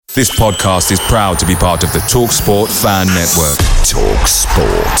This podcast is proud to be part of the TalkSport Fan Network.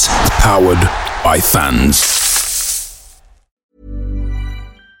 TalkSport. Powered by fans.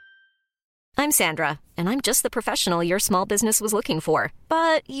 I'm Sandra, and I'm just the professional your small business was looking for.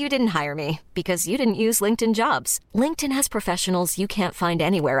 But you didn't hire me because you didn't use LinkedIn Jobs. LinkedIn has professionals you can't find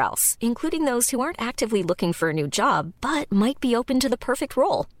anywhere else, including those who aren't actively looking for a new job, but might be open to the perfect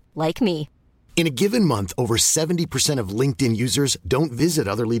role, like me. In a given month, over 70% of LinkedIn users don't visit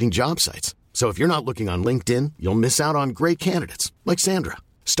other leading job sites. So if you're not looking on LinkedIn, you'll miss out on great candidates like Sandra.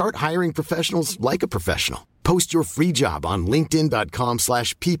 Start hiring professionals like a professional. Post your free job on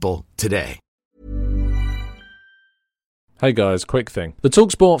linkedin.com/people today. Hey guys, quick thing. The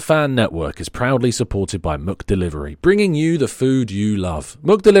TalkSport Fan Network is proudly supported by McDelivery, bringing you the food you love.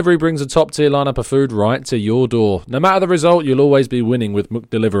 McDelivery brings a top-tier lineup of food right to your door. No matter the result, you'll always be winning with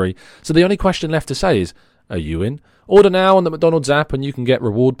McDelivery. So the only question left to say is, are you in? Order now on the McDonald's app and you can get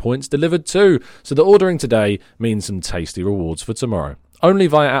reward points delivered too. So the ordering today means some tasty rewards for tomorrow. Only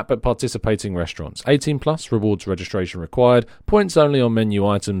via app at participating restaurants. 18 plus, rewards registration required. Points only on menu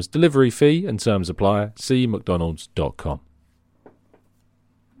items. Delivery fee and terms apply. See mcdonalds.com.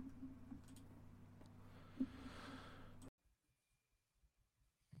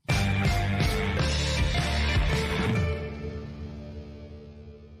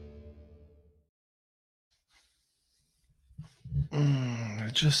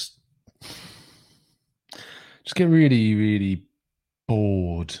 Just get really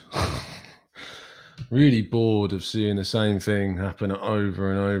bored. Really bored of seeing the same thing happen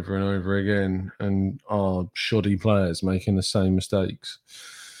over and over and over again, and our shoddy players making the same mistakes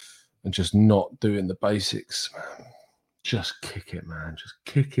and just not doing the basics. Man. Just kick it, man. Just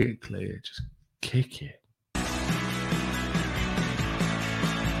kick it clear. Just kick it.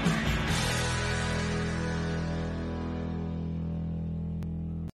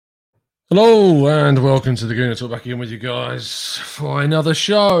 Hello and welcome to the Gooner Talk, back again with you guys for another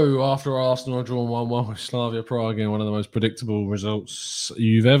show after Arsenal have drawn 1-1 with Slavia Prague in one of the most predictable results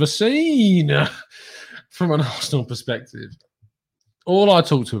you've ever seen from an Arsenal perspective. All I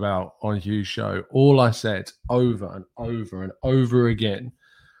talked about on Hugh's show, all I said over and over and over again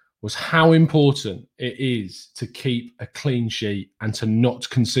was how important it is to keep a clean sheet and to not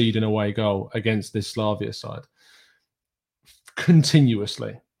concede an away goal against this Slavia side.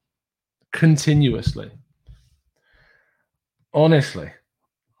 Continuously. Honestly,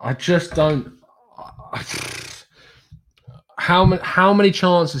 I just don't. How many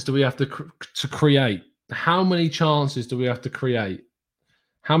chances do we have to create? How many chances do we have to create?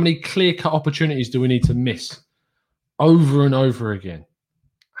 How many clear-cut opportunities do we need to miss over and over again?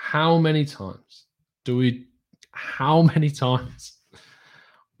 How many times do we? How many times?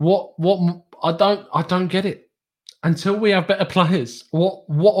 What? I don't get it. Until we have better players, what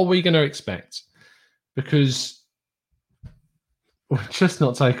are we going to expect? Because we're just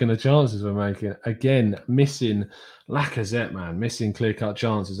not taking the chances we're making. Again, missing Lacazette, man, missing clear-cut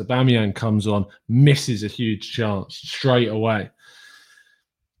chances. Aubameyang comes on, misses a huge chance straight away.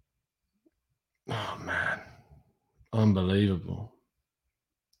 Oh, man. Unbelievable.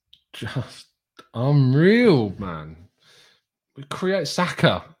 Just unreal, man. We create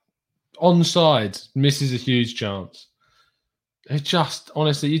Saka. Onside, misses a huge chance. It just,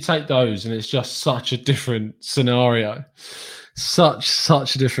 honestly, you take those and it's just such a different scenario. Such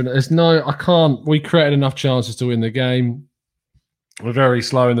a different. We created enough chances to win the game. We're very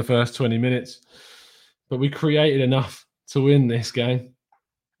slow in the first 20 minutes, but we created enough to win this game.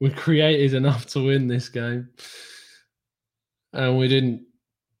 And we didn't,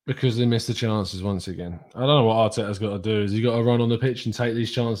 because they missed the chances once again. I don't know what Arteta's got to do. Is he got to run on the pitch and take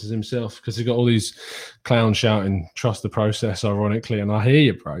these chances himself? Because he got all these clowns shouting, trust the process, ironically. And I hear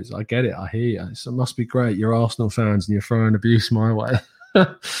you, bros. I get it. I hear you. It must be great. You're Arsenal fans and you're throwing abuse my way. You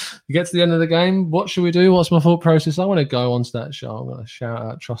get to the end of the game. What should we do? What's my thought process? I want to go on to that show. I'm going to shout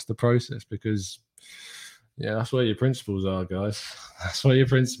out, trust the process, because, yeah, that's where your principles are, guys. That's where your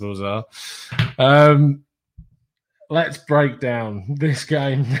principles are. Let's break down this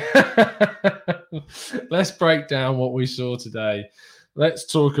game. Let's break down what we saw today. Let's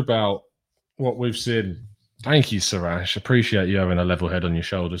talk about what we've seen. Thank you, Sarash. Appreciate you having a level head on your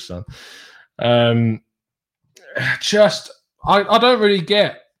shoulders, son. I don't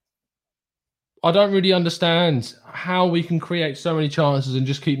really understand how we can create so many chances and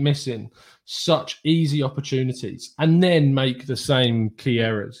just keep missing such easy opportunities and then make the same key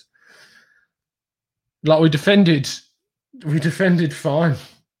errors. Like we defended fine.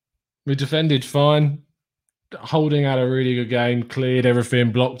 Holding had a really good game, cleared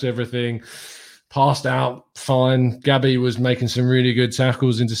everything, blocked everything, passed out, fine. Gabby was making some really good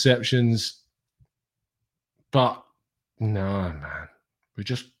tackles, interceptions. But no, man. We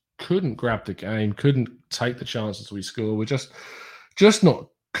just couldn't grab the game, couldn't take the chances we score. We're just not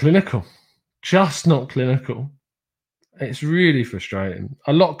clinical. Just not clinical. It's really frustrating.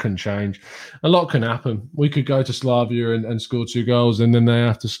 A lot can change. A lot can happen. We could go to Slavia and score 2 goals, and then they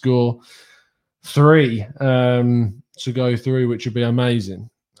have to score 3 to go through, which would be amazing.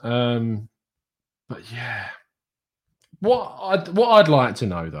 But yeah, what I'd like to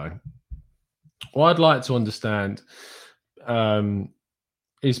know, though, what I'd like to understand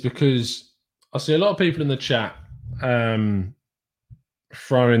is, because I see a lot of people in the chat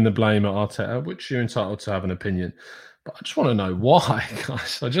throwing the blame at Arteta, which you're entitled to have an opinion. But I just want to know why,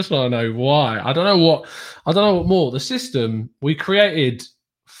 guys. I just want to know why. I don't know what more. The system, we created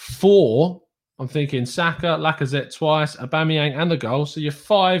 4. I'm thinking Saka, Lacazette twice, Aubameyang and the goal. So you're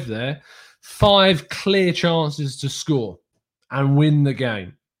 5 there. 5 clear chances to score and win the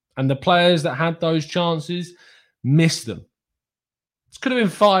game. And the players that had those chances missed them. It could have been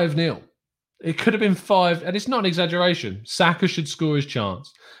 5-0. It could have been 5, and it's not an exaggeration. Saka should score his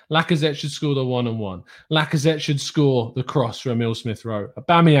chance. Lacazette should score the 1-on-1. Lacazette should score the cross from Emile Smith-Rowe.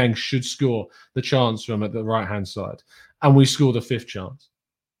 Aubameyang should score the chance from at the right-hand side. And we score the 5th chance.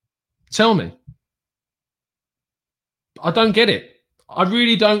 Tell me. I don't get it. I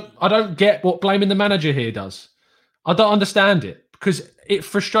really don't. I don't get what blaming the manager here does. I don't understand it, because it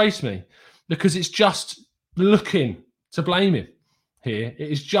frustrates me, because it's just looking to blame him. Here, it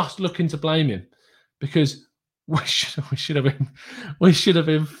is just looking to blame him, because we should have been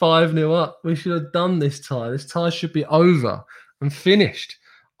 5-0 up. We should have done this tie. This tie should be over and finished.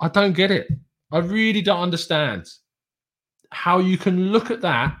 I don't get it. I really don't understand how you can look at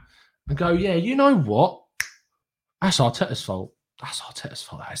that and go, yeah, you know what? That's Arteta's fault. That's Arteta's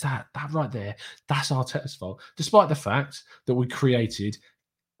fault. That right there. That's Arteta's fault. Despite the fact that we created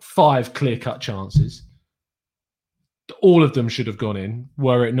 5 clear-cut chances. All of them should have gone in,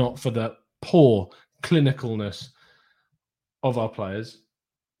 were it not for the poor clinicalness of our players,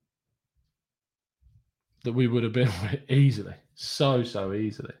 that we would have been easily, so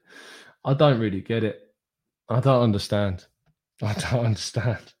easily. I don't really get it. I don't understand.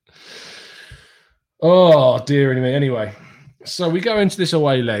 Oh, dear me. Anyway, so we go into this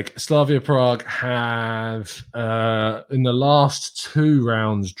away leg. Slavia Prague have, in the last 2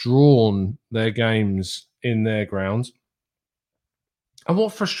 rounds, drawn their games in their grounds. And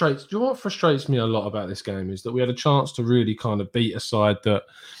what frustrates me a lot about this game is that we had a chance to really kind of beat a side that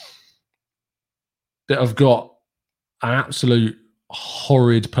have got an absolute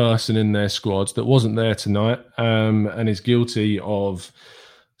horrid person in their squads that wasn't there tonight, and is guilty of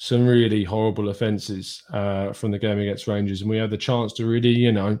some really horrible offences from the game against Rangers. And we had the chance to really,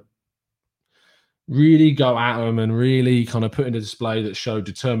 really go at them and really kind of put in a display that showed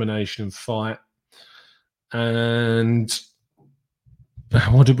determination and fight. And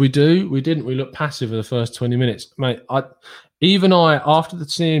what did we do? We didn't. We looked passive for the first 20 minutes. Mate, after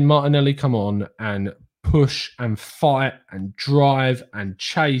seeing Martinelli come on and push and fight and drive and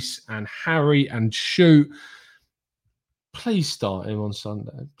chase and harry and shoot, please start him on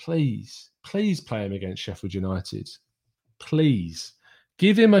Sunday. Please play him against Sheffield United. Please.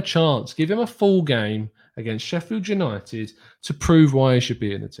 Give him a chance. Give him a full game against Sheffield United to prove why he should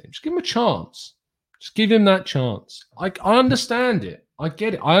be in the team. Just give him a chance. Just give him that chance. I understand it. I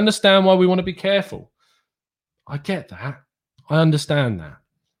get it. I understand why we want to be careful. I get that. I understand that.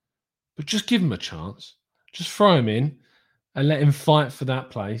 But just give him a chance. Just throw him in and let him fight for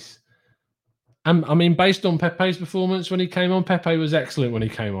that place. And I mean, based on Pepe's performance when he came on, Pepe was excellent when he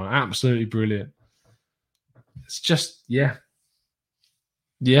came on. Absolutely brilliant. It's just, yeah.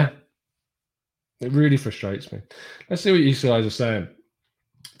 It really frustrates me. Let's see what you guys are saying.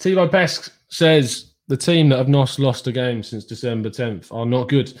 Thibaut Pesque says, the team that have not lost a game since December 10th are not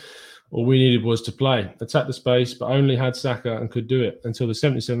good. All we needed was to play, attack the space, but only had Saka and could do it until the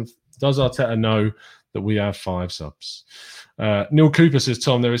 77th. Does Arteta know that we have 5 subs? Neil Cooper says,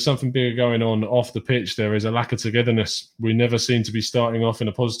 Tom, there is something bigger going on off the pitch. There is a lack of togetherness. We never seem to be starting off in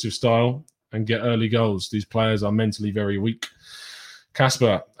a positive style and get early goals. These players are mentally very weak.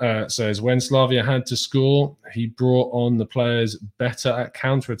 Casper says, when Slavia had to score, he brought on the players better at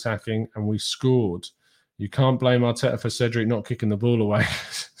counter-attacking and we scored. You can't blame Arteta for Cedric not kicking the ball away.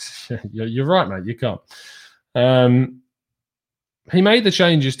 You're right, mate. You can't. He made the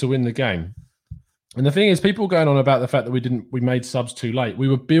changes to win the game. And the thing is, people going on about the fact that we made subs too late. We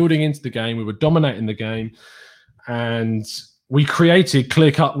were building into the game. We were dominating the game. And we created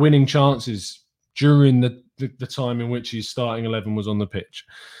clear-cut winning chances during the time in which his starting 11 was on the pitch.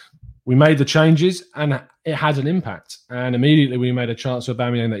 We made the changes and it had an impact. And immediately we made a chance for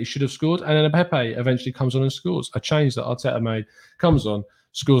Aubameyang that he should have scored. And then Pepe eventually comes on and scores. A change that Arteta made, comes on,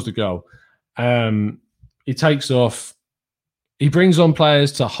 scores the goal. He takes off. He brings on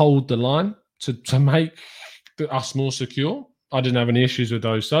players to hold the line, to make us more secure. I didn't have any issues with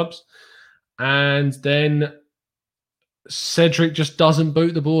those subs. And then Cedric just doesn't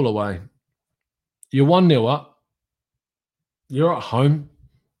boot the ball away. You're 1-0 up. You're at home.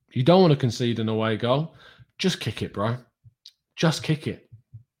 You don't want to concede an away goal. Just kick it, bro. Just kick it.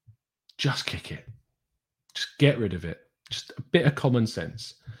 Just kick it. Just get rid of it. Just a bit of common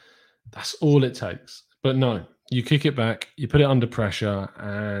sense. That's all it takes. But no, you kick it back, you put it under pressure,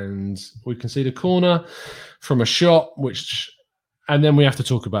 and we concede a corner from a shot, and then we have to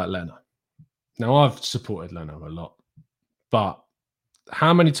talk about Leno. Now, I've supported Leno a lot, but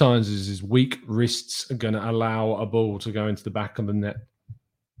how many times is his weak wrists going to allow a ball to go into the back of the net?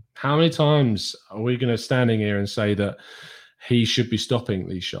 How many times are we going to standing here and say that he should be stopping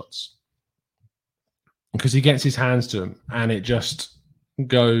these shots? Because he gets his hands to them and it just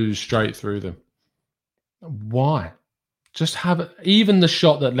goes straight through them. Why? Just have it. Even the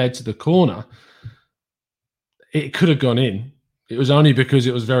shot that led to the corner, it could have gone in. It was only because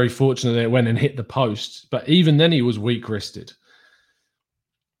it was very fortunate that it went and hit the post. But even then, he was weak-wristed.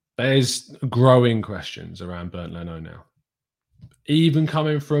 There's growing questions around Bernd Leno now. Even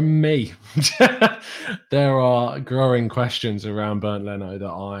coming from me, there are growing questions around Bernd Leno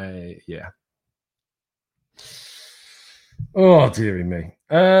that Oh, dearie me.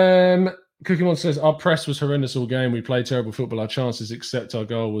 Cookie Monster says, our press was horrendous all game. We played terrible football. Our chances, except our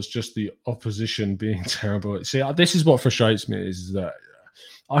goal, was just the opposition being terrible. See, this is what frustrates me, is that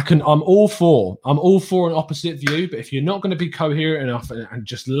I'm all for an opposite view, but if you're not going to be coherent enough and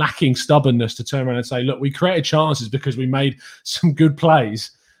just lacking stubbornness to turn around and say, look, we created chances because we made some good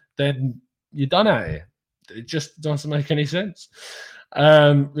plays, then you're done out here. It just doesn't make any sense.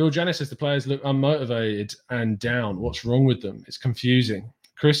 Real Janice says the players look unmotivated and down. What's wrong with them? It's confusing.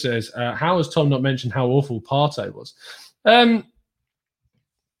 Chris says, how has Tom not mentioned how awful Partey was?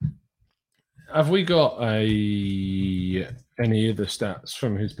 Have we got any of the stats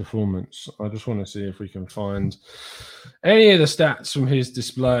from his performance? I just want to see if we can find any of the stats from his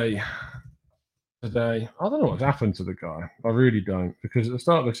display today. I don't know what's happened to the guy. I really don't. Because at the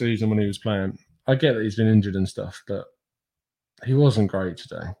start of the season when he was playing, I get that he's been injured and stuff, but he wasn't great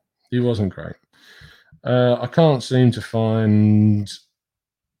today. He wasn't great. I can't seem to find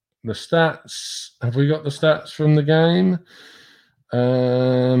the stats. Have we got the stats from the game?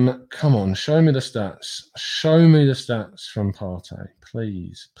 Come on, show me the stats. Show me the stats from Partey.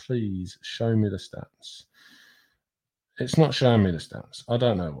 Please show me the stats. It's not showing me the stats. I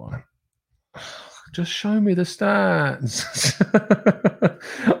don't know why. Just show me the stats.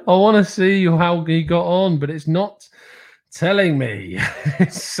 I want to see how he got on, but it's not telling me.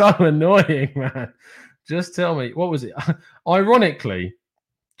 It's so annoying, man. Just tell me. What was it? Ironically,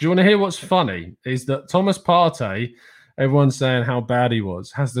 do you want to hear what's funny? Is that Thomas Partey, everyone's saying how bad he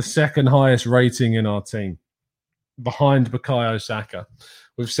was, has the second highest rating in our team, behind Bukayo Saka,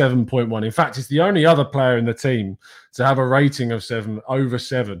 with 7.1. In fact, it's the only other player in the team to have a rating of over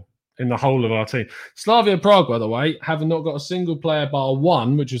 7 in the whole of our team. Slavia Prague, by the way, have not got a single player bar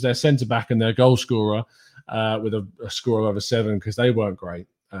one, which was their centre-back and their goal scorer, with a score of over 7, because they weren't great.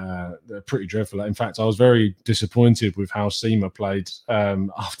 They're pretty dreadful. In fact, I was very disappointed with how Seema played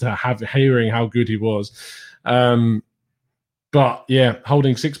after hearing how good he was. But yeah,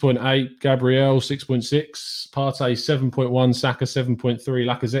 holding 6.8, Gabriel 6.6, Partey 7.1, Saka 7.3,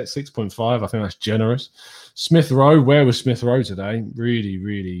 Lacazette 6.5. I think that's generous. Smith Rowe, where was Smith Rowe today? Really,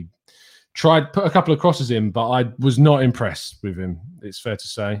 really tried, put a couple of crosses in, but I was not impressed with him, it's fair to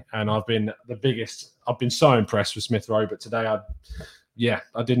say. And I've been so impressed with Smith Rowe, but today I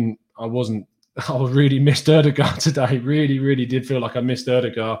really missed Ødegaard today. Really, really did feel like I missed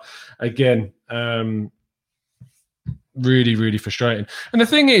Ødegaard again. Really, really frustrating. And the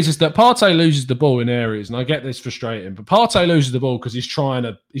thing is that Partey loses the ball in areas, and I get this frustrating, but Partey loses the ball because he's trying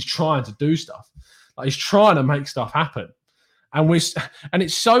to do stuff. Like, he's trying to make stuff happen. And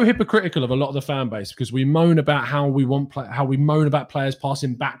it's so hypocritical of a lot of the fan base, because we moan about how we moan about players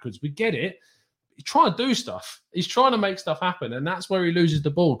passing backwards. We get it. He's trying to do stuff. He's trying to make stuff happen, and that's where he loses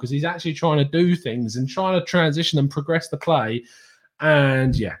the ball, because he's actually trying to do things and trying to transition and progress the play.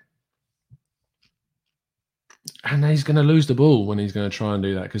 And yeah. And he's going to lose the ball when he's going to try and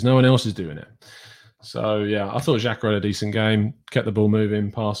do that, because no one else is doing it. So, yeah, I thought Xhaka had a decent game, kept the ball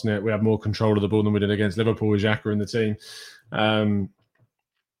moving, passing it. We had more control of the ball than we did against Liverpool with Xhaka in the team.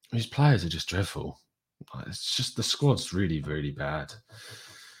 His players are just dreadful. It's just the squad's really, really bad.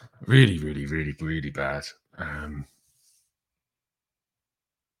 Really, really, really, really bad.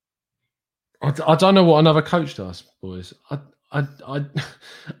 I don't know what another coach does, boys. I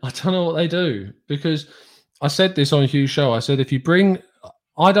don't know what they do, because I said this on Hugh's show. I said, if you bring,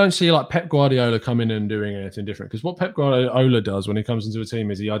 I don't see like Pep Guardiola coming in and doing anything different, because what Pep Guardiola does when he comes into a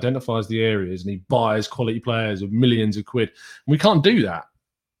team is he identifies the areas and he buys quality players with millions of quid. We can't do that.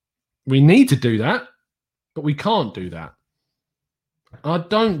 We need to do that, but we can't do that. I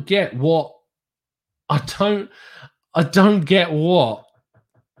don't get what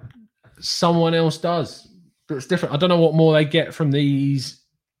someone else does that's different. I don't know what more they get from these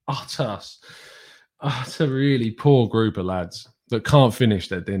utter really poor group of lads that can't finish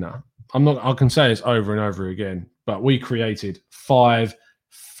their dinner. I can say this over and over again, but we created 5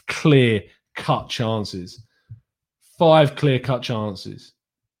 clear-cut chances. 5 clear-cut chances.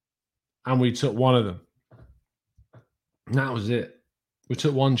 And we took one of them. And that was it. We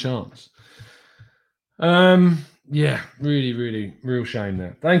took one chance. Yeah, really, really, real shame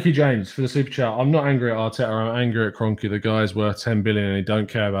there. Thank you, James, for the super chat. I'm not angry at Arteta. I'm angry at Kroenke. The guy's worth 10 billion and he don't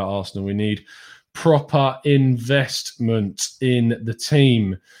care about Arsenal. We need proper investment in the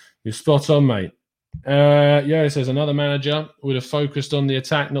team. You're spot on, mate. It says another manager would have focused on the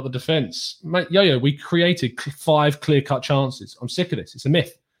attack, not the defence. Mate, we created 5 clear-cut chances. I'm sick of this. It's a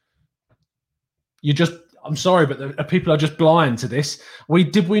myth. I'm sorry, but people are just blind to this.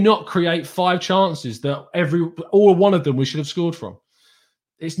 Did we not create 5 chances that all one of them we should have scored from?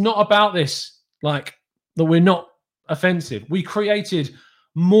 It's not about this, like, that we're not offensive. We created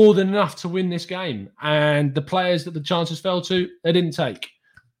more than enough to win this game, and the players that the chances fell to, they didn't take.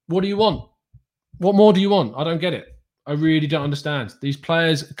 What do you want? What more do you want? I don't get it. I really don't understand. These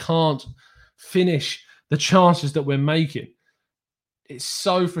players can't finish the chances that we're making. It's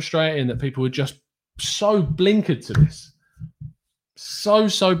so frustrating that people are just so blinkered to this. So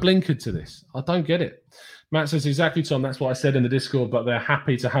blinkered to this. I don't get it. Matt says, exactly, Tom. That's what I said in the Discord, but they're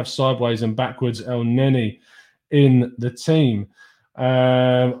happy to have sideways and backwards El Neni in the team.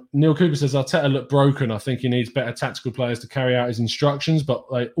 Neil Cooper says, Arteta looked broken. I think he needs better tactical players to carry out his instructions, but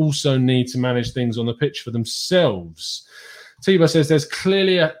they also need to manage things on the pitch for themselves. Tiba says, there's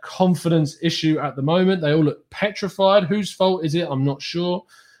clearly a confidence issue at the moment. They all look petrified. Whose fault is it? I'm not sure.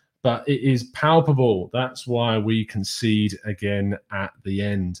 But it is palpable. That's why we concede again at the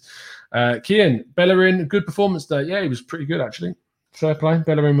end. Kian, Bellerin, good performance today. Yeah, he was pretty good, actually. Fair play.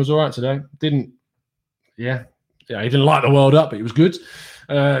 Bellerin was all right today. He didn't light the world up, but he was good.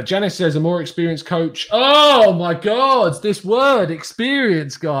 Janice says, a more experienced coach. Oh, my God. This word,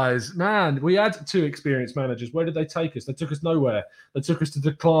 experience, guys. Man, we had 2 experienced managers. Where did they take us? They took us nowhere. They took us to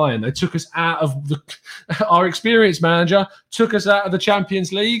decline. They took us out of our experienced manager took us out of the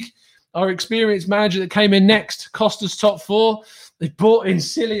Champions League. Our experienced manager that came in next cost us top 4. They bought in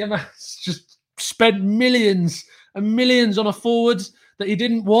silly amounts, just spent millions and millions on a forward that he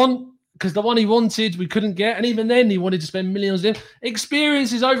didn't want, because the one he wanted, we couldn't get. And even then, he wanted to spend millions in.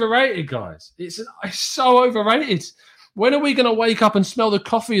 Experience is overrated, guys. It's so overrated. When are we going to wake up and smell the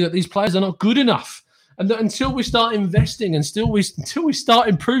coffee that these players are not good enough? And that until we start investing, until we start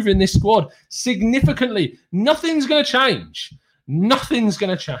improving this squad significantly, nothing's going to change. Nothing's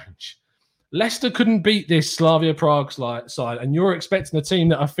going to change. Leicester couldn't beat this Slavia Prague side, and you're expecting a team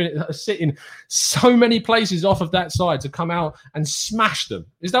that are sitting so many places off of that side to come out and smash them.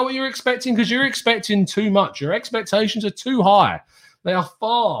 Is that what you're expecting? Because you're expecting too much. Your expectations are too high. They are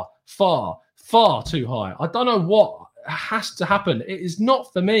far, far, far too high. I don't know what has to happen. It is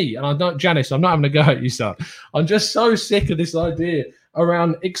not for me. And Janice, I'm not having a go at you, son. I'm just so sick of this idea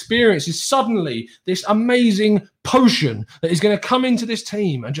around experience is suddenly this amazing potion that is going to come into this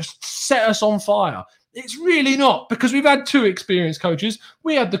team and just set us on fire. It's really not, because we've had 2 experienced coaches.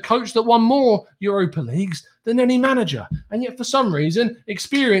 We had the coach that won more Europa Leagues than any manager. And yet for some reason,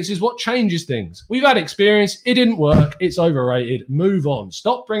 experience is what changes things. We've had experience. It didn't work. It's overrated. Move on.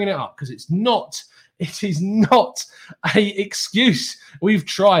 Stop bringing it up, because it is not a excuse. We've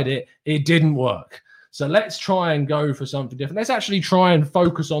tried it. It didn't work. So let's try and go for something different. Let's actually try and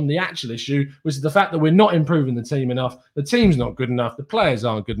focus on the actual issue, which is the fact that we're not improving the team enough. The team's not good enough. The players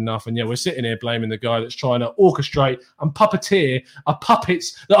aren't good enough. And we're sitting here blaming the guy that's trying to orchestrate and puppeteer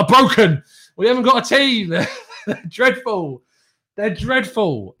puppets that are broken. We haven't got a team. They're dreadful. They're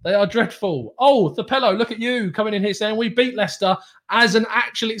dreadful. They are dreadful. Oh, Thapello, look at you coming in here saying we beat Leicester as an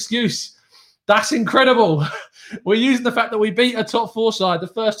actual excuse. That's incredible. We're using the fact that we beat a top 4 side the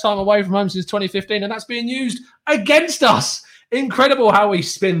first time away from home since 2015, and that's being used against us Incredible how we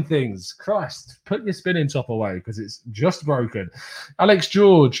spin things. Christ, put your spinning top away because it's just broken. Alex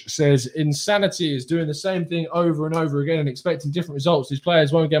George says, insanity is doing the same thing over and over again and expecting different results. These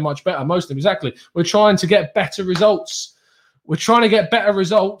players won't get much better. Most of them, exactly. We're trying to get better results. We're trying to get better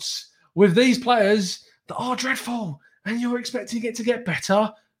results with these players that are dreadful. And you're expecting it to get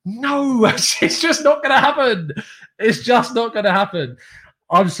better? No, it's just not going to happen. It's just not going to happen.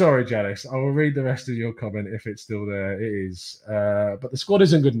 I'm sorry, Janice. I will read the rest of your comment if it's still there. It is. But the squad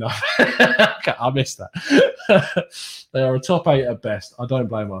isn't good enough. I missed that. They are a top 8 at best. I don't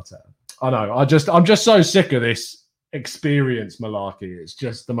blame Arteta. I know. I'm just so sick of this experience malarkey. It's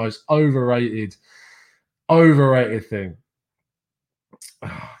just the most overrated thing.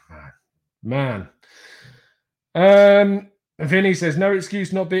 Oh, man. Vinny says, no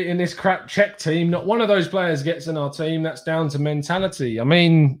excuse not beating this crap Czech team. Not one of those players gets in our team. That's down to mentality. I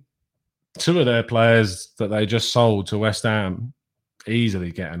mean, 2 of their players that they just sold to West Ham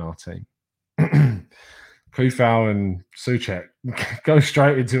easily get in our team. Kufau and Souček go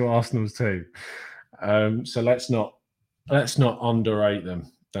straight into Arsenal's team. So let's not underrate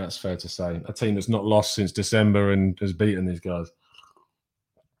them. That's fair to say. A team that's not lost since December and has beaten these guys.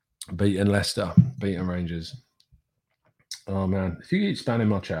 Beaten Leicester, beaten Rangers. Oh, man. If you keep spamming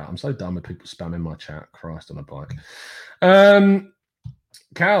my chat, I'm so done with people spamming my chat. Christ on a bike.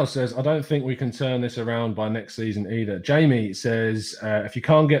 Cal says, I don't think we can turn this around by next season either. Jamie says, if you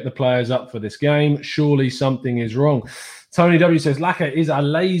can't get the players up for this game, surely something is wrong. Tony W says, Laka is a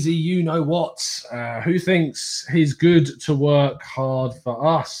lazy you-know-what. Who thinks he's good to work hard for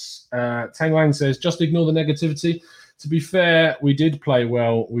us? Tang Wang says, just ignore the negativity. To be fair, we did play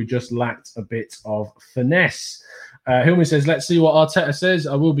well. We just lacked a bit of finesse. Hilmi says, let's see what Arteta says.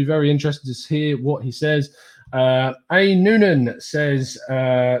 I will be very interested to hear what he says. A. Noonan says,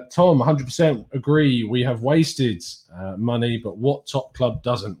 Tom, 100% agree. We have wasted money, but what top club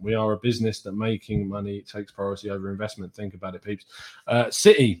doesn't? We are a business that making money takes priority over investment. Think about it, peeps.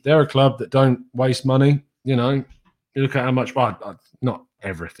 City, they're a club that don't waste money. You know, you look at how much, not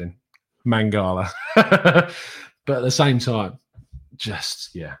everything, Mangala. But at the same time,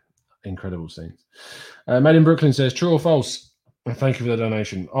 just, incredible scenes. Made in Brooklyn says, true or false? Thank you for the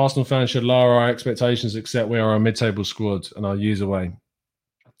donation. Arsenal fans should lower our expectations, except we are a mid-table squad and our years away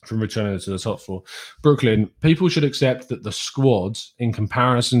from returning to the top 4. Brooklyn, people should accept that the squad, in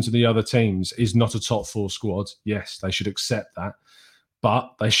comparison to the other teams, is not a top 4 squad. Yes, they should accept that.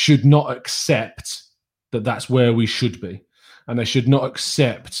 But they should not accept that that's where we should be. And they should not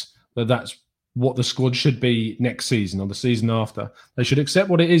accept that that's what the squad should be next season or the season after. They should accept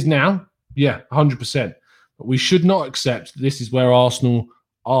what it is now. 100%. But we should not accept this is where Arsenal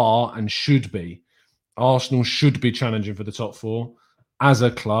are and should be. Arsenal should be challenging for the top 4 as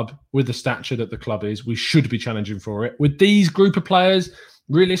a club with the stature that the club is. We should be challenging for it. With these group of players,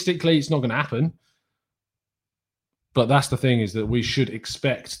 realistically, it's not going to happen. But that's the thing, is that we should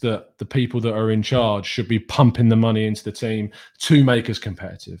expect that the people that are in charge should be pumping the money into the team to make us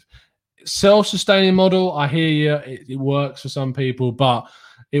competitive. Self-sustaining model, I hear you. It works for some people, but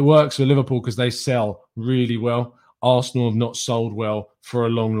it works for Liverpool because they sell really well. Arsenal have not sold well for a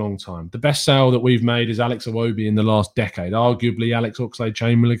long, long time. The best sale that we've made is Alex Iwobi in the last decade. Arguably, Alex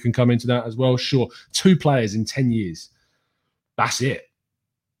Oxlade-Chamberlain can come into that as well. Sure, 2 players in 10 years. That's it.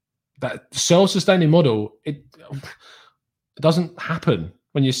 That self-sustaining model, it doesn't happen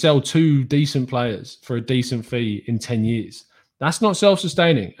when you sell 2 decent players for a decent fee in 10 years. That's not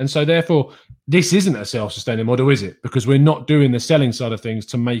self-sustaining. And so therefore, this isn't a self-sustaining model, is it? Because we're not doing the selling side of things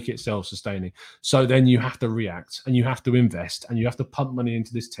to make it self-sustaining. So then you have to react and you have to invest and you have to pump money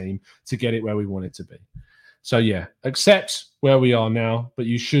into this team to get it where we want it to be. So accept where we are now, but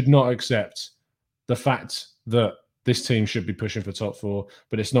you should not accept the fact that this team should be pushing for top 4,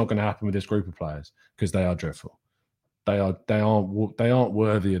 but it's not going to happen with this group of players because they are dreadful. They aren't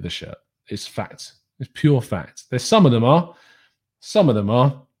worthy of the shirt. It's fact. It's pure fact. There's some of them are. Some of them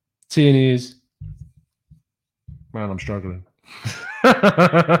are. Tierney is. Man, I'm struggling.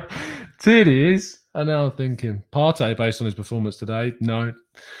 Tierney is. And now I'm thinking. Partey, based on his performance today, no.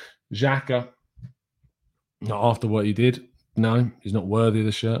 Xhaka, not after what he did. No, he's not worthy of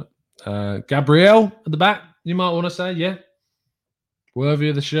the shirt. Gabriel at the back, you might want to say, worthy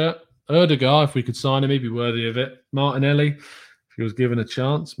of the shirt. Erdegaard, if we could sign him, he'd be worthy of it. Martinelli, if he was given a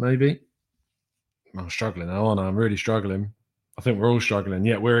chance, maybe. I'm struggling now, aren't I? I'm really struggling. I think we're all struggling.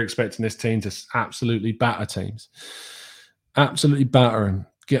 Yet we're expecting this team to absolutely batter teams. Absolutely batter them.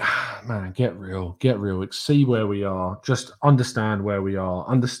 Get real. Get real. See where we are. Just understand where we are.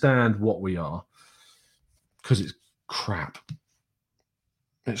 Understand what we are. Because it's crap.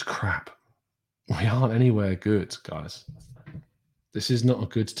 It's crap. We aren't anywhere good, guys. This is not a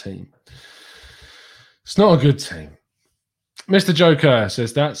good team. It's not a good team. Mr. Joker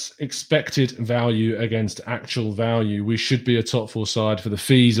says that's expected value against actual value. We should be a top 4 side for the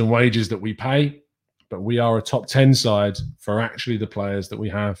fees and wages that we pay, but we are a top 10 side for actually the players that we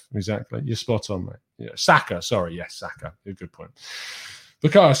have. Exactly. You're spot on, mate. Yeah. Saka. Sorry. Yes, Saka. Good point.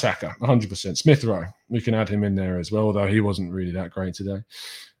 Bukayo Saka, 100%. Smith Rowe. We can add him in there as well, although he wasn't really that great today.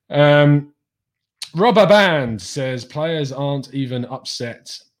 Robber Band says players aren't even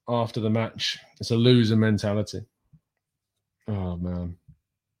upset after the match. It's a loser mentality. Oh, man.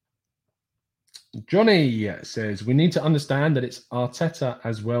 Johnny says we need to understand that it's Arteta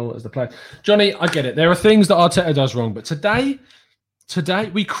as well as the player. Johnny, I get it. There are things that Arteta does wrong, but today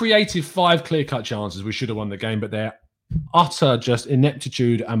we created 5 clear-cut chances. We should have won the game, but they're utter just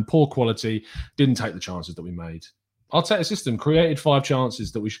ineptitude and poor quality. Didn't take the chances that we made. Arteta's system created 5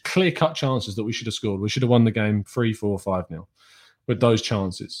 chances that we clear-cut chances that we should have scored. We should have won the game 3-4, 5-0 with those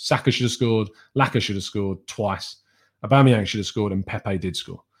chances. Saka should have scored. Laka should have scored twice. Aubameyang should have scored, and Pepe did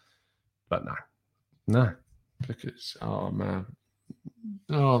score. But no. Because, oh, man.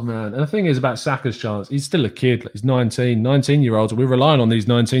 And the thing is about Saka's chance, he's still a kid. He's 19-year-olds. We're relying on these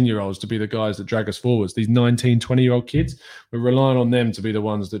 19-year-olds to be the guys that drag us forwards. These 19, 20-year-old kids, we're relying on them to be the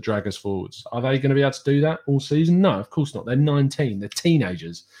ones that drag us forwards. Are they going to be able to do that all season? No, of course not. They're 19. They're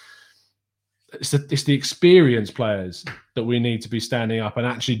teenagers. It's the experienced players that we need to be standing up and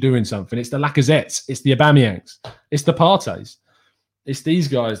actually doing something. It's the Lacazettes. It's the Aubameyangs. It's the Parteys. It's these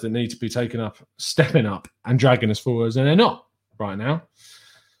guys that need to be stepping up and dragging us forwards, and they're not right now.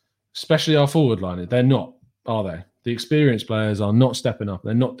 Especially our forward line. They're not, are they? The experienced players are not stepping up.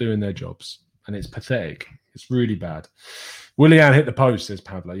 They're not doing their jobs, and it's pathetic. It's really bad. Willian hit the post, says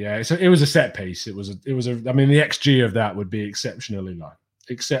Pablo. Yeah, it was a set piece. It was a. I mean, the XG of that would be exceptionally low.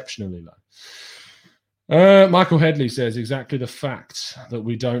 Exceptionally low. Michael Headley says exactly the fact that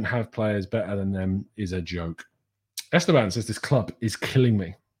we don't have players better than them is a joke. Esteban says this club is killing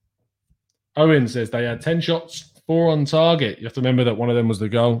me. Owen says they had 10 shots, 4 on target. You have to remember that one of them was the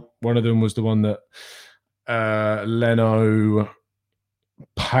goal. One of them was the one that Leno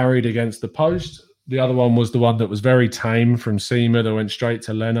parried against the post. The other one was the one that was very tame from Seema that went straight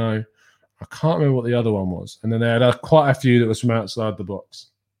to Leno. I can't remember what the other one was. And then they had quite a few that was from outside the box.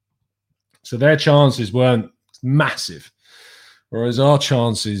 So their chances weren't massive. Whereas our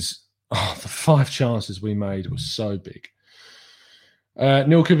chances, the 5 chances we made was so big.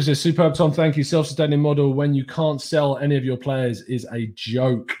 Neil Cooper says, superb, Tom. Thank you. Self-sustaining model when you can't sell any of your players is a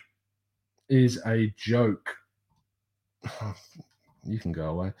joke. You can go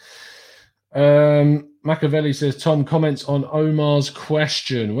away. Machiavelli says, Tom, comments on Omar's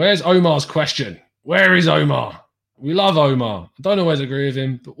question. Where's Omar's question? Where is Omar? We love Omar. I don't always agree with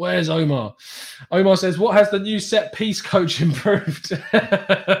him, but where's Omar? Omar says, what has the new set piece coach improved?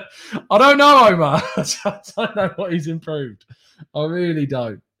 I don't know, Omar. I don't know what he's improved. I really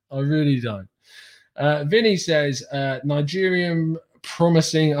don't. Vinny says, Nigerian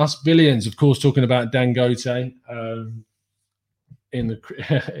promising us billions. Of course, talking about Dangote.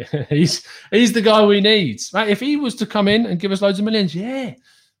 He's the guy we need. Right? If he was to come in and give us loads of millions, yeah,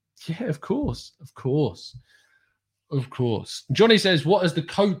 of course. Johnny says, what has the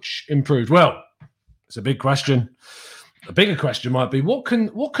coach improved? Well, it's a big question. A bigger question might be, what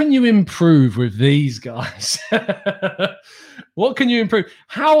can you improve with these guys? What can you improve?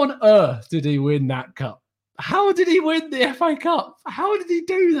 How on earth did he win that cup? How did he win the FA Cup? How did he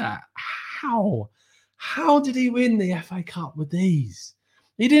do that? How did he win the FA Cup with these?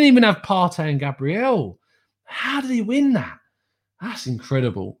 He didn't even have Partey and Gabriel. How did he win that? That's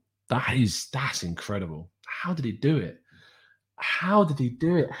incredible. That's incredible. How did he do it?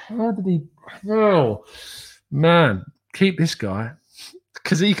 Oh, man, keep this guy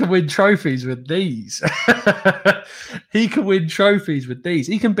because he can win trophies with these. He can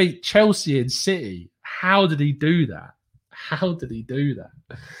beat Chelsea and City. How did he do that?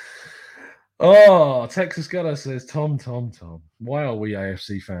 Oh, Texas Gunner says, Tom. Why are we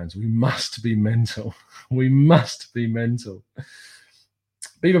AFC fans? We must be mental.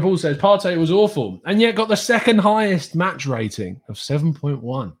 Beaver Paul says, Partey was awful and yet got the second highest match rating of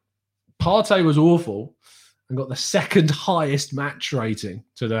 7.1. Partey was awful and got the second highest match rating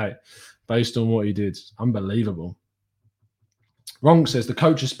today based on what he did. Unbelievable. Ronk says the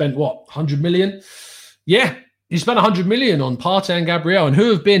coach has spent, 100 million? Yeah, he spent 100 million on Partey and Gabriel, and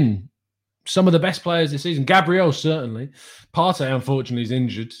who have been some of the best players this season. Gabriel, certainly. Partey, unfortunately, is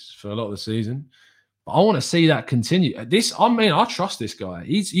injured for a lot of the season. But I want to see that continue. I trust this guy.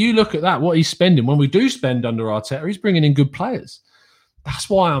 You look at that, what he's spending. When we do spend under Arteta, he's bringing in good players. That's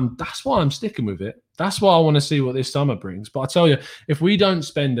why I'm sticking with it. That's why I want to see what this summer brings. But I tell you, if we don't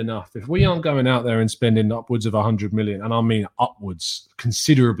spend enough, if we aren't going out there and spending upwards of 100 million, and I mean upwards,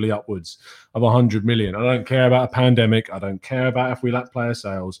 considerably upwards of 100 million, I don't care about a pandemic. I don't care about if we lack player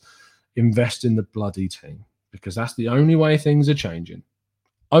sales. Invest in the bloody team, because that's the only way things are changing.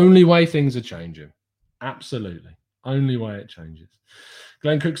 Only way things are changing. Absolutely. Only way it changes.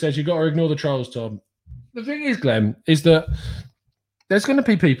 Glenn Cook says, you've got to ignore the trolls, Tom. The thing is, Glenn, is that there's going to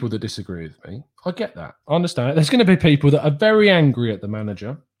be people that disagree with me. I get that. I understand it. There's going to be people that are very angry at the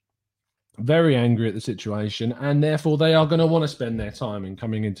manager, very angry at the situation, and therefore they are going to want to spend their time in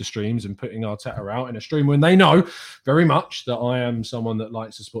coming into streams and putting Arteta out in a stream when they know very much that I am someone that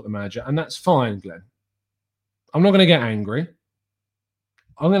likes to support the manager, and that's fine, Glenn. I'm not going to get angry.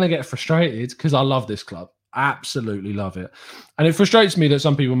 I'm going to get frustrated because I love this club. Absolutely love it. And it frustrates me that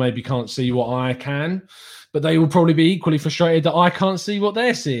some people maybe can't see what I can, but they will probably be equally frustrated that I can't see what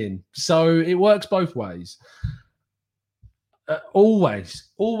they're seeing. So it works both ways.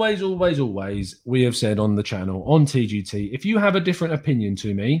 Always, we have said on the channel, on TGT, if you have a different opinion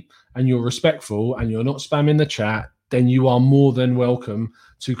to me and you're respectful and you're not spamming the chat, then you are more than welcome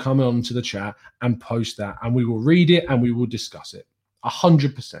to come on to the chat and post that, and we will read it and we will discuss it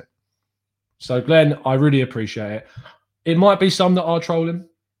 100%. So, Glenn, I really appreciate it. It might be some that are trolling,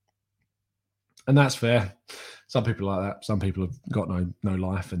 and that's fair. Some people like that. Some people have got no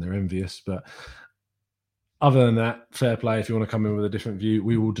life and they're envious. But other than that, fair play. If you want to come in with a different view,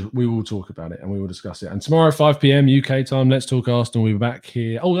 we will talk about it and we will discuss it. And tomorrow, 5 p.m. UK time, Let's Talk Arsenal. We'll be back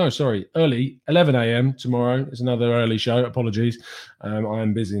here. Oh, no, sorry. Early, 11 a.m. tomorrow. It's another early show. Apologies. I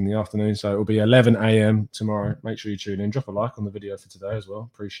am busy in the afternoon, so it will be 11 a.m. tomorrow. Make sure you tune in. Drop a like on the video for today as well.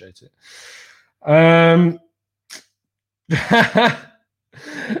 Appreciate it.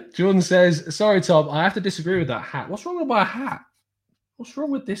 Jordan says, sorry, Tom, I have to disagree with that hat. What's wrong with my hat? What's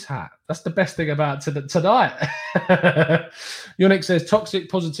wrong with this hat? That's the best thing about tonight. Yannick says, toxic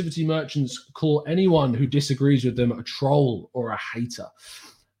positivity merchants call anyone who disagrees with them a troll or a hater.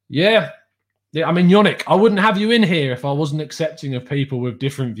 Yeah, I mean, Yannick, I wouldn't have you in here if I wasn't accepting of people with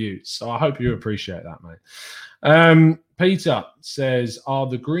different views. So I hope you appreciate that, mate. Peter says, are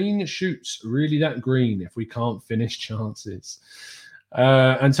the green shoots really that green if we can't finish chances?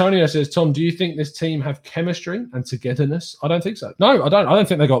 Antonio says, Tom, do you think this team have chemistry and togetherness? I don't think so. No, I don't. I don't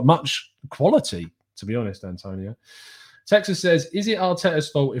think they got much quality, to be honest, Antonio. Texas says, is it Arteta's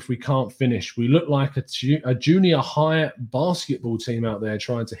fault if we can't finish? We look like a junior high basketball team out there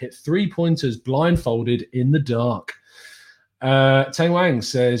trying to hit 3-pointers blindfolded in the dark. Tang Wang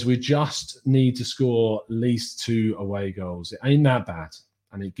says, we just need to score at least 2 away goals. It ain't that bad.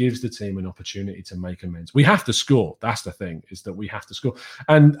 And it gives the team an opportunity to make amends. We have to score. That's the thing, is that we have to score.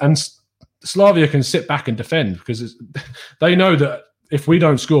 And Slavia can sit back and defend because they know that if we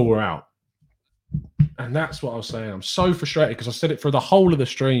don't score, we're out. And that's what I was saying. I'm so frustrated because I said it for the whole of the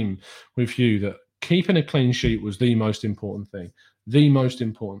stream with you that keeping a clean sheet was the most important thing. The most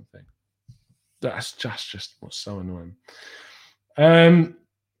important thing. That's just what's so annoying.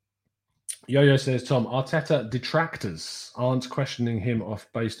 Yo-Yo says, Tom, Arteta detractors aren't questioning him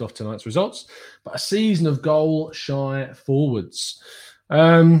based off tonight's results, but a season of goal-shy forwards.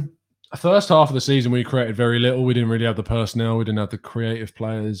 The first half of the season, we created very little. We didn't really have the personnel. We didn't have the creative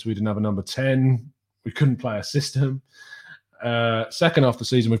players. We didn't have a number 10. We couldn't play a system. Second half of the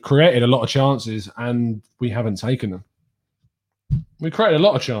season, we've created a lot of chances, and we haven't taken them. We created a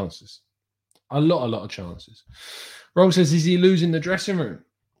lot of chances. A lot of chances. Rob says, is he losing the dressing room?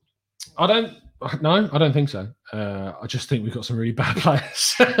 I don't think so. I just think we've got some really bad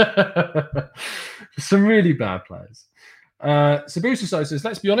players. Some really bad players. Sabusa says,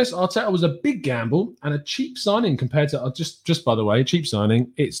 let's be honest, Arteta was a big gamble and a cheap signing compared to, just by the way, cheap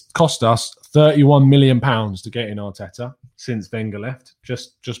signing. It's cost us £31 million to get in Arteta since Wenger left.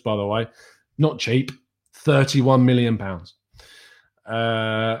 Just by the way, not cheap, £31 million.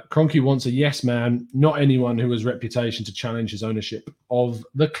 Kroenke wants a yes man, not anyone who has reputation to challenge his ownership of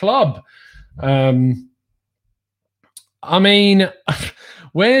the club. I mean,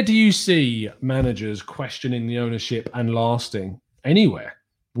 where do you see managers questioning the ownership and lasting? Anywhere.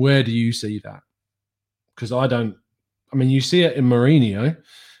 Where do you see that? Because you see it in Mourinho,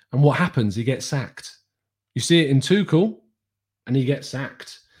 and what happens? He gets sacked. You see it in Tuchel, and he gets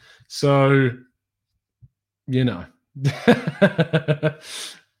sacked. So, it's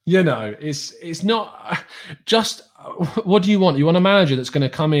not just, what do you want? You want a manager that's going to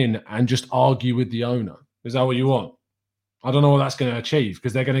come in and just argue with the owner? Is that what you want? I don't know what that's going to achieve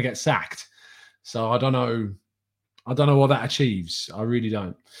because they're going to get sacked. So I don't know what that achieves. I really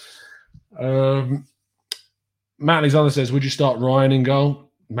don't. Matt Alexander says, would you start Ryan in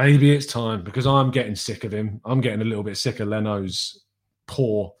goal? Maybe it's time, because I'm getting sick of him. I'm getting a little bit sick of Leno's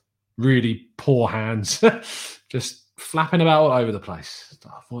really poor hands. Just flapping about all over the place.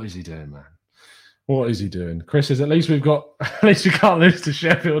 What is he doing, man? What is he doing? Chris says, at least we can't lose to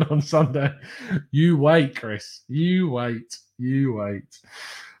Sheffield on Sunday. You wait, Chris. You wait.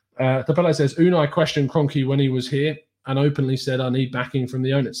 Tapella says, Unai questioned Kroenke when he was here and openly said, I need backing from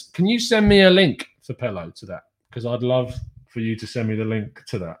the owners. Can you send me a link, Tapello, to that? Because I'd love for you to send me the link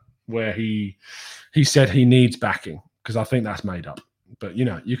to that, where he said he needs backing, because I think that's made up. But,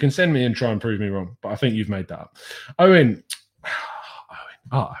 you can send me and try and prove me wrong, but I think you've made that up. Owen.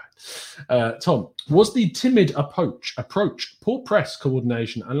 Tom, was the timid approach, poor press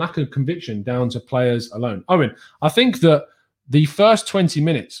coordination and lack of conviction down to players alone? Owen, I think that the first 20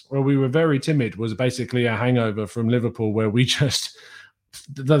 minutes where we were very timid was basically a hangover from Liverpool, where we just,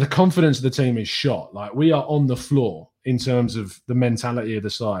 the confidence of the team is shot. Like, we are on the floor in terms of the mentality of the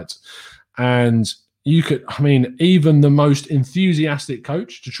sides. And even the most enthusiastic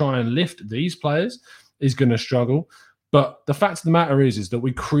coach to try and lift these players is going to struggle. But the fact of the matter is that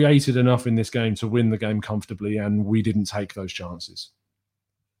we created enough in this game to win the game comfortably, and we didn't take those chances.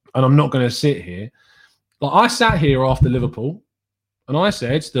 And I'm not going to sit here. I sat here after Liverpool, and I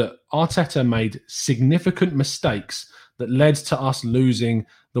said that Arteta made significant mistakes that led to us losing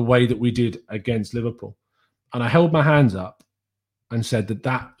the way that we did against Liverpool. And I held my hands up and said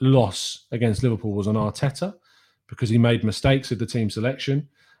that loss against Liverpool was on Arteta, because he made mistakes of the team selection.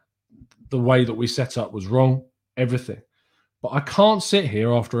 The way that we set up was wrong. Everything. But I can't sit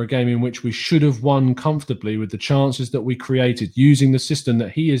here after a game in which we should have won comfortably with the chances that we created using the system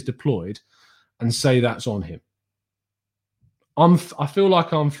that he has deployed and say that's on him. I feel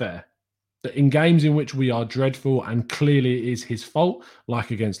like I'm fair. That in games in which we are dreadful and clearly it is his fault,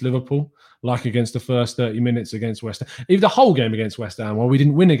 like against Liverpool, like against the first 30 minutes against West Ham, even the whole game against West Ham, while we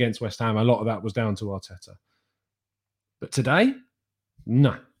didn't win against West Ham, a lot of that was down to Arteta. But today,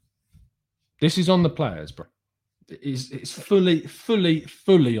 no. This is on the players, bro. It's fully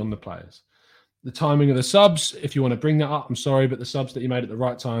on the players. The timing of the subs, if you want to bring that up, I'm sorry, but the subs that you made at the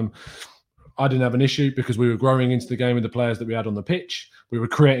right time, I didn't have an issue, because we were growing into the game with the players that we had on the pitch. We were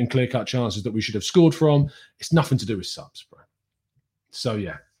creating clear-cut chances that we should have scored from. It's nothing to do with subs, bro. So,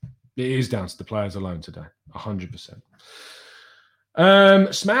 yeah, it is down to the players alone today, 100%.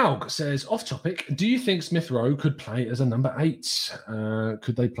 Smaug says, off topic, do you think Smith Rowe could play as a number 8?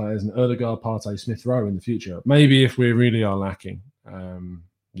 Could they play as an Erdegaard, Partey, Smith Rowe in the future? Maybe if we really are lacking.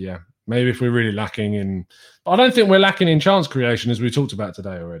 Maybe if we're really lacking in... But I don't think we're lacking in chance creation, as we talked about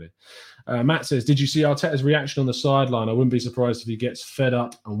today already. Matt says, did you see Arteta's reaction on the sideline? I wouldn't be surprised if he gets fed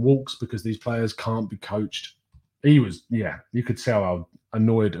up and walks, because these players can't be coached. He was, you could tell how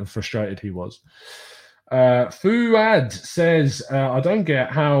annoyed and frustrated he was. Fuad says, I don't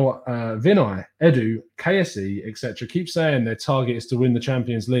get how Vinay, Edu, KSE, etc. keep saying their target is to win the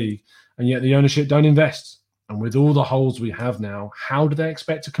Champions League, and yet the ownership don't invest. And with all the holes we have now, how do they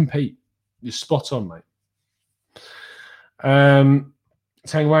expect to compete? You're spot on, mate.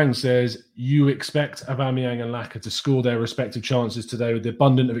 Tang Wang says, you expect Aubameyang and Laka to score their respective chances today with the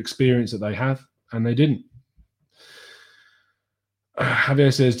abundance of experience that they have, and they didn't.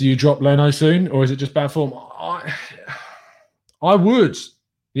 Javier says, do you drop Leno soon, or is it just bad form? I would.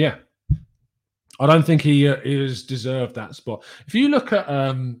 Yeah. I don't think he is deserved that spot. If you look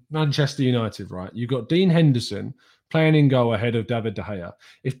at Manchester United, right, you've got Dean Henderson playing in goal ahead of David De Gea.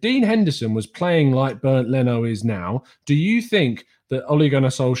 If Dean Henderson was playing like Bernd Leno is now, do you think that Ole Gunnar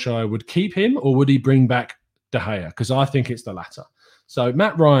Solskjaer would keep him, or would he bring back De Gea? Because I think it's the latter. So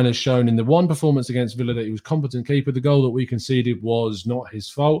Matt Ryan has shown in the one performance against Villa that he was competent keeper. The goal that we conceded was not his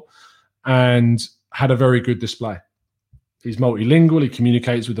fault and had a very good display. He's multilingual. He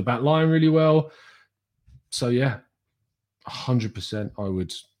communicates with the back line really well. So, yeah, 100%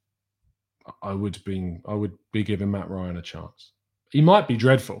 I would be giving Matt Ryan a chance. He might be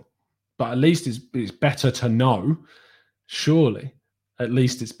dreadful, but at least it's better to know. Surely, at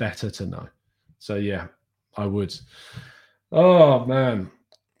least it's better to know. So, yeah, I would. Oh, man.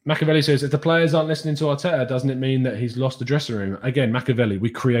 Machiavelli says, if the players aren't listening to Arteta, doesn't it mean that he's lost the dressing room? Again, Machiavelli, we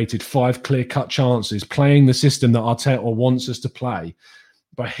created 5 clear-cut chances, playing the system that Arteta wants us to play,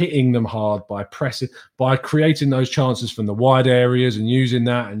 by hitting them hard, by pressing, by creating those chances from the wide areas and using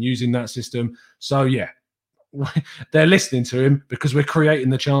that system. So, yeah, they're listening to him because we're creating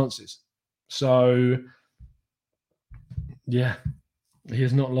the chances. So, yeah, he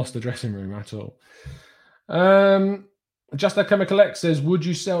has not lost the dressing room at all. Just a Chemical X says, would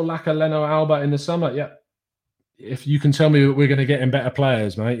you sell Laka, Leno, Alba in the summer? Yeah. if you can tell me that we're going to get in better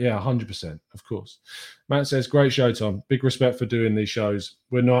players, mate, yeah, 100%, of course. Matt says, great show, Tom. Big respect for doing these shows.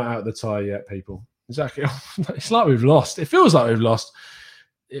 We're not out of the tie yet, people. Exactly. It's like we've lost. It feels like we've lost.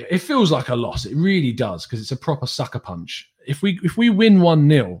 It feels like a loss. It really does, because it's a proper sucker punch. If we win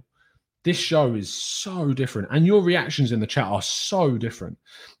 1-0, this show is so different. And your reactions in the chat are so different.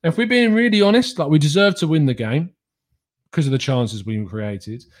 And if we're being really honest, like, we deserve to win the game because of the chances we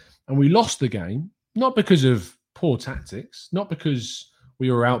created. And we lost the game, not because of poor tactics, not because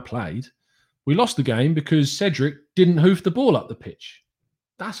we were outplayed. We lost the game because Cedric didn't hoof the ball up the pitch.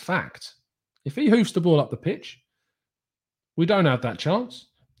 That's fact. If he hoofs the ball up the pitch, we don't have that chance.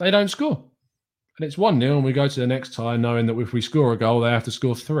 They don't score. And it's 1-0, and we go to the next tie knowing that if we score a goal, they have to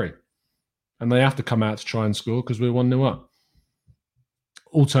score 3. And they have to come out to try and score because we're 1-0 up.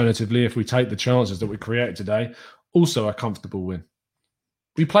 Alternatively, if we take the chances that we created today, also a comfortable win.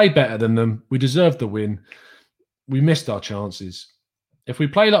 We played better than them. We deserved the win. We missed our chances. If we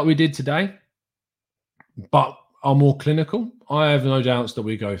play like we did today, but are more clinical, I have no doubts that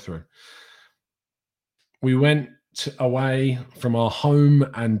we go through. We went away from our home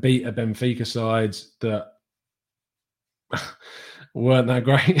and beat a Benfica side that weren't that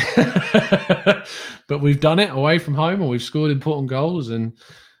great. But we've done it away from home, and we've scored important goals. And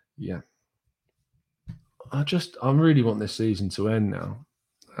yeah, I really want this season to end now.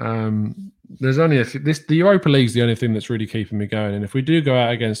 There's only the Europa League's the only thing that's really keeping me going. And if we do go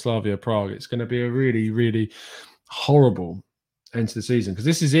out against Slavia Prague, it's going to be a really, really horrible end to the season, because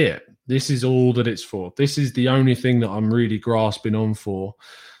this is it. This is all that it's for. This is the only thing that I'm really grasping on for.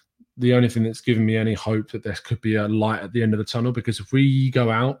 The only thing that's given me any hope that there could be a light at the end of the tunnel, because if we go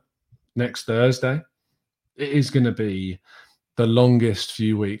out next Thursday, it is going to be the longest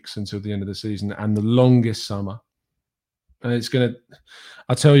few weeks until the end of the season and the longest summer. And it's going to,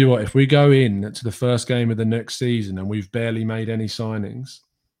 I tell you what, if we go in to the first game of the next season and we've barely made any signings,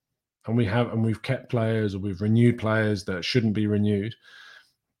 and we've kept players, or we've renewed players that shouldn't be renewed,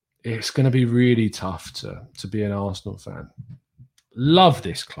 it's going to be really tough to be an Arsenal fan. Love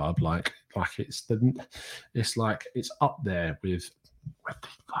this club, like it's up there with like,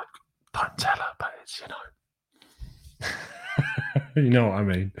 don't tell her, but it's, you know what I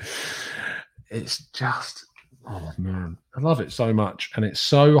mean. It's just, oh man, I love it so much, and it's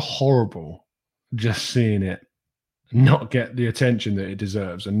so horrible just seeing it not get the attention that it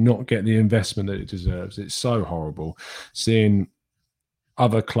deserves and not get the investment that it deserves. It's so horrible seeing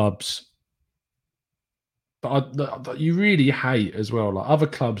other clubs, but you really hate as well, like other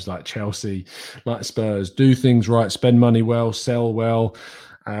clubs like Chelsea, like Spurs, do things right, spend money well, sell well.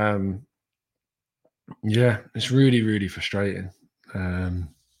 Yeah, it's really, really frustrating. I'm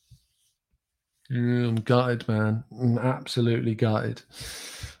gutted, man. I'm absolutely gutted.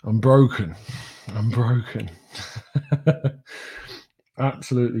 I'm broken.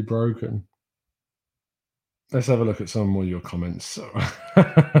 Absolutely broken. Let's have a look at some more of your comments.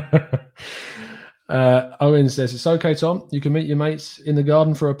 Owen says, it's okay, Tom. You can meet your mates in the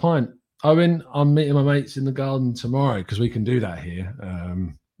garden for a pint. Owen, I'm meeting my mates in the garden tomorrow because we can do that here.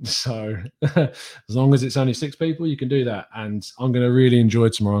 So as long as it's only 6 people, you can do that. And I'm going to really enjoy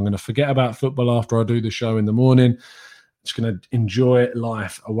tomorrow. I'm going to forget about football after I do the show in the morning. Just going to enjoy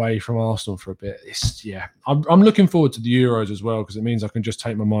life away from Arsenal for a bit. I'm looking forward to the Euros as well, because it means I can just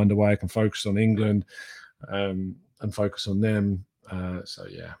take my mind away. I can focus on England and focus on them. Let's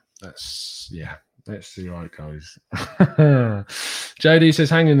see how it goes. JD says,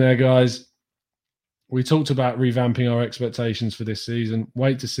 hang in there, guys. We talked about revamping our expectations for this season.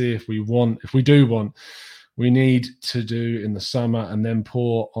 Wait to see if we do want, we need to do in the summer, and then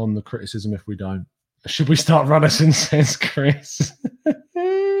pour on the criticism if we don't. Should we start Runnison, says Chris?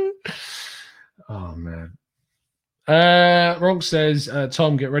 Oh, man. Ronk says,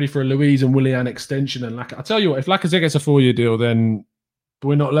 Tom, get ready for a Louise and Willian extension. And I tell you what, if Lacazette gets a 4-year deal, then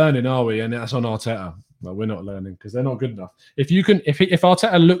we're not learning, are we? And that's on Arteta. No, we're not learning because they're not good enough. If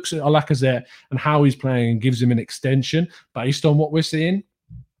Arteta looks at Lacazette and how he's playing and gives him an extension based on what we're seeing,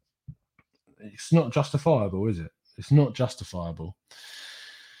 it's not justifiable, is it? It's not justifiable.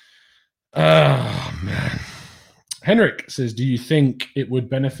 Oh, man. Henrik says, do you think it would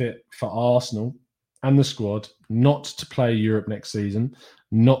benefit for Arsenal and the squad not to play Europe next season?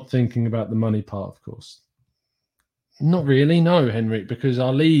 Not thinking about the money part, of course. Not really, no, Henrik, because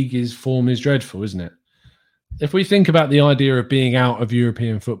our league form is dreadful, isn't it? If we think about the idea of being out of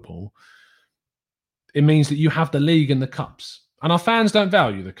European football, it means that you have the league and the cups. And our fans don't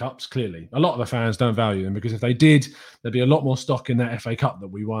value the cups, clearly. A lot of the fans don't value them, because if they did, there'd be a lot more stock in that FA Cup that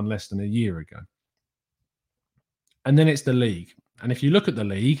we won less than a year ago. And then it's the league. And if you look at the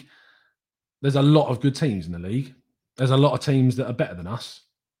league, there's a lot of good teams in the league. There's a lot of teams that are better than us.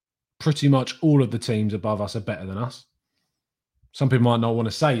 Pretty much all of the teams above us are better than us. Some people might not want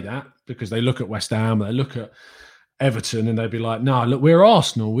to say that because they look at West Ham, they look at Everton, and they'd be like, no, look, we're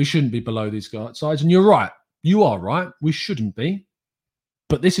Arsenal. We shouldn't be below these sides. And you're right. You are right. We shouldn't be.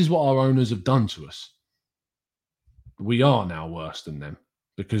 But this is what our owners have done to us. We are now worse than them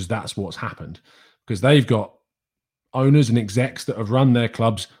because that's what's happened. Because they've got owners and execs that have run their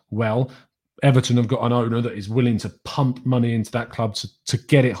clubs well. Everton have got an owner that is willing to pump money into that club to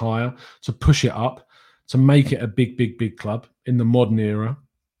get it higher, to push it up, to make it a big, big, big club in the modern era.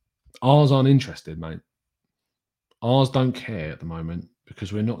 Ours aren't interested, mate. Ours don't care at the moment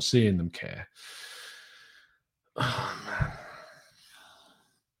because we're not seeing them care. Oh, man.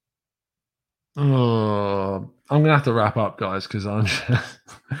 Oh, I'm going to have to wrap up, guys, because I'm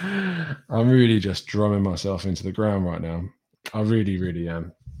really just drumming myself into the ground right now. I really, really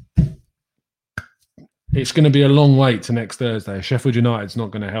am. It's going to be a long wait to next Thursday. Sheffield United's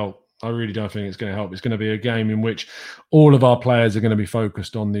not going to help. I really don't think it's going to help. It's going to be a game in which all of our players are going to be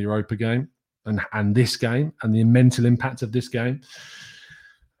focused on the Europa game and this game and the mental impact of this game.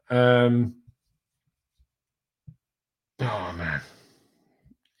 Oh, man.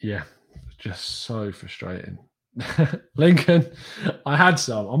 Yeah, just so frustrating. Lincoln, I had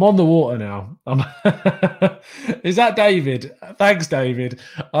some. I'm on the water now. Is that David? Thanks, David.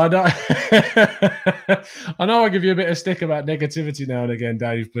 I know I give you a bit of stick about negativity now and again,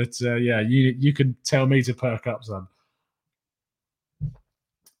 Dave, but yeah, you can tell me to perk up, son.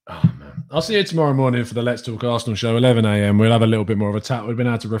 Oh, man. I'll see you tomorrow morning for the Let's Talk Arsenal show, 11 a.m. We'll have a little bit more of a chat. We've been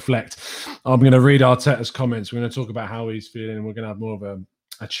able to reflect. I'm going to read Arteta's comments. We're going to talk about how he's feeling. We're going to have more of a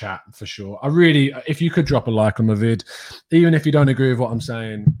chat for sure. I really, if you could drop a like on the vid, even if you don't agree with what I'm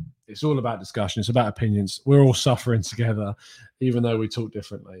saying, it's all about discussion. It's about opinions. We're all suffering together, even though we talk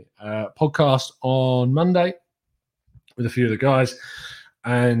differently. Podcast on Monday with a few of the guys.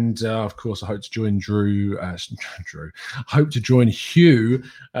 And of course, I hope to join I hope to join Hugh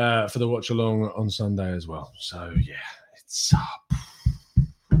for the watch along on Sunday as well. So yeah, it's up.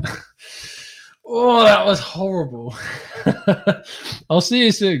 Oh, that was horrible. I'll see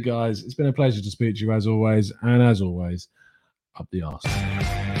you soon, guys. It's been a pleasure to speak to you as always. And as always, up the arse.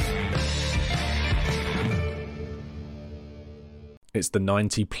 It's the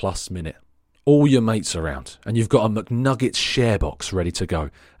 90-plus minute. All your mates around, and you've got a McNuggets share box ready to go,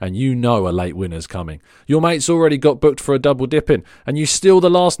 and you know a late winner's coming. Your mate's already got booked for a double dipping, and you steal the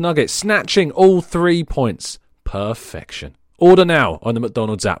last nugget, snatching all 3 points. Perfection. Order now on the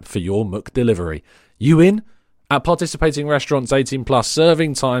McDonald's app for your McDelivery. You in? At participating restaurants, 18 plus,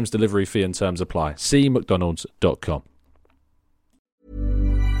 serving times, delivery fee and terms apply. See mcdonalds.com.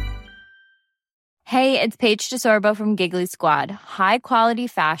 Hey, it's Paige DeSorbo from Giggly Squad. High quality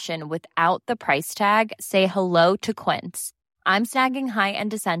fashion without the price tag. Say hello to Quince. I'm snagging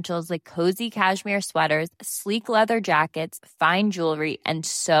high-end essentials like cozy cashmere sweaters, sleek leather jackets, fine jewelry, and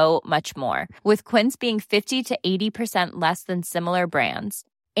so much more. With Quince being 50 to 80% less than similar brands.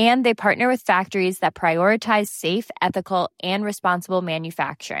 And they partner with factories that prioritize safe, ethical, and responsible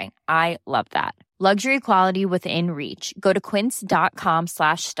manufacturing. I love that. Luxury quality within reach. Go to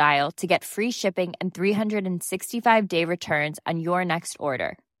quince.com/style to get free shipping and 365-day returns on your next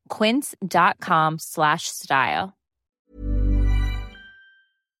order. Quince.com/style.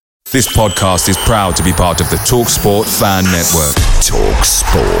 This podcast is proud to be part of the TalkSport Fan Network.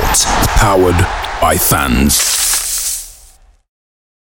 TalkSport. Powered by fans.